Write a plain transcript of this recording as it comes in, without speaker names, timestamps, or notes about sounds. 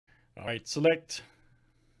All right, select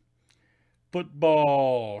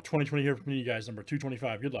football 2020 here from you guys, number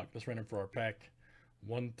 225. Good luck. Let's random for our pack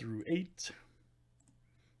 1 through 8.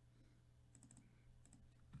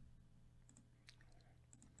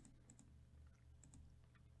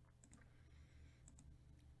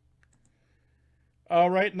 All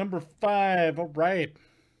right, number 5. All right.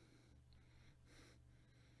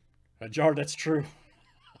 A jar, that's true.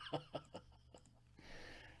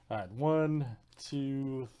 All right, 1,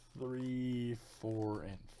 2, 3, 4,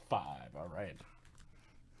 and 5. All right.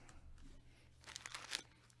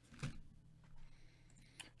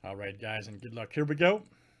 All right, guys, and good luck. Here we go.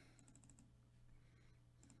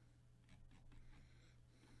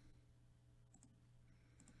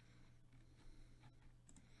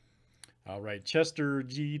 All right, Chester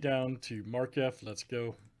G down to Mark F. Let's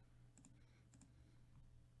go.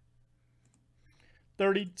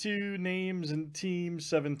 32 names and teams,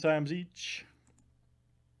 7 times each.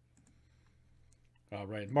 All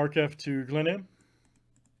right, Mark F to Glenn M.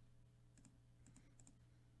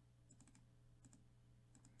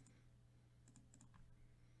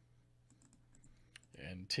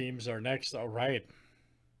 And teams are next. All right.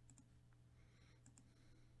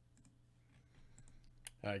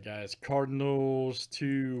 All right, guys. Cardinals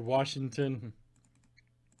to Washington.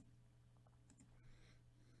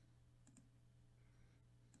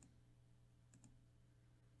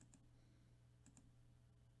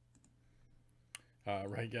 All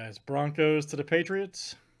right, guys. Broncos to the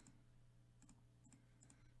Patriots.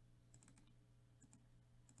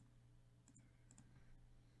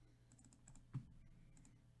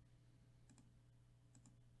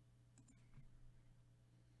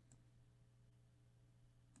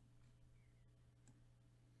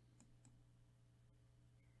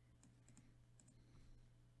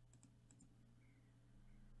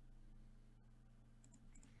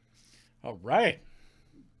 All right.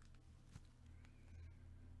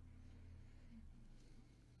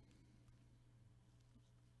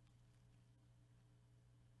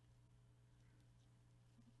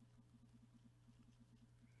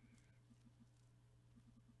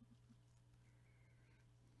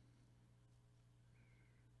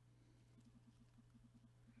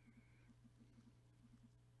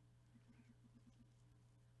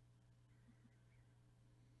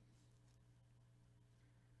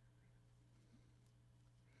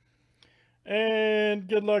 And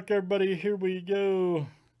good luck, everybody. Here we go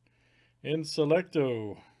in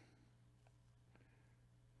Selecto.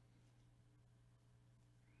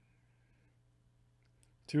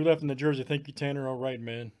 Two left in the jersey. Thank you, Tanner. All right,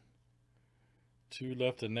 man. 2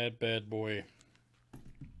 left in that bad boy.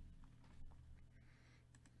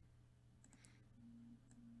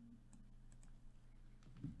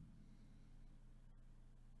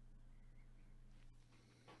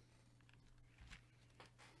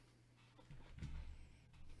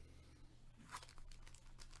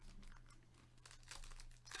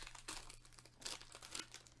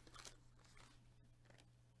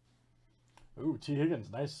 Ooh, T.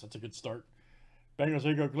 Higgins. Nice. That's a good start. Bengals,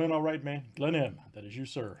 there you go. Glenn, all right, man. Glenn M. That is you,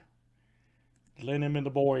 sir. Glenn M and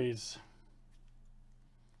the boys.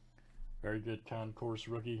 Very good concourse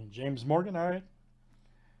rookie. James Morgan, all right.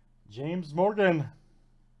 James Morgan.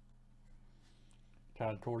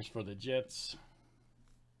 Concourse for the Jets.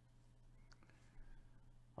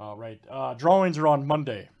 All right. Drawings are on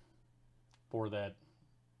Monday for that.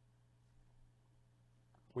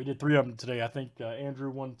 We did 3 of them today. I think Andrew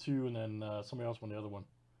won 2, and then somebody else won the other one.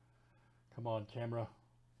 Come on, camera.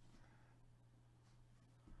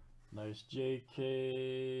 Nice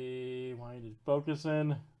JK. Why did focus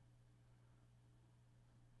in?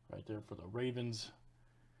 Right there for the Ravens.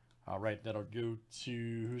 All right, that'll go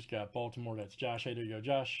to, who's got Baltimore? That's Josh A. There you go,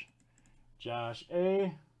 Josh. Josh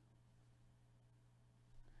A.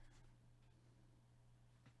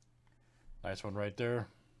 Nice one right there.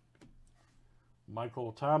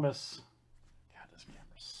 Michael Thomas. God, this camera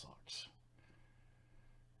sucks.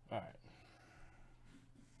 All right.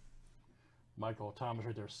 Michael Thomas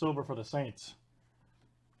right there. Silver for the Saints.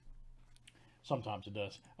 Sometimes it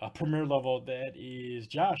does. Premier level, that is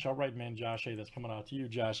Josh. All right, man. Josh A. That's coming out to you.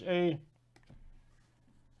 Josh A.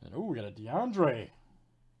 And, oh, we got a DeAndre.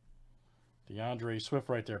 DeAndre Swift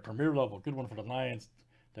right there. Premier level. Good one for the Lions.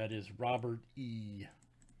 That is Robert E.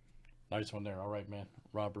 Nice one there. All right, man.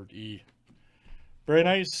 Robert E. Very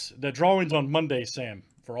nice. The drawing's on Monday, Sam,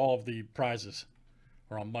 for all of the prizes.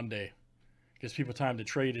 Or on Monday. Gives people time to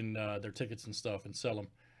trade in their tickets and stuff and sell them.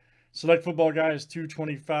 Select football, guys.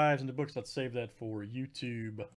 225s in the books. Let's save that for YouTube.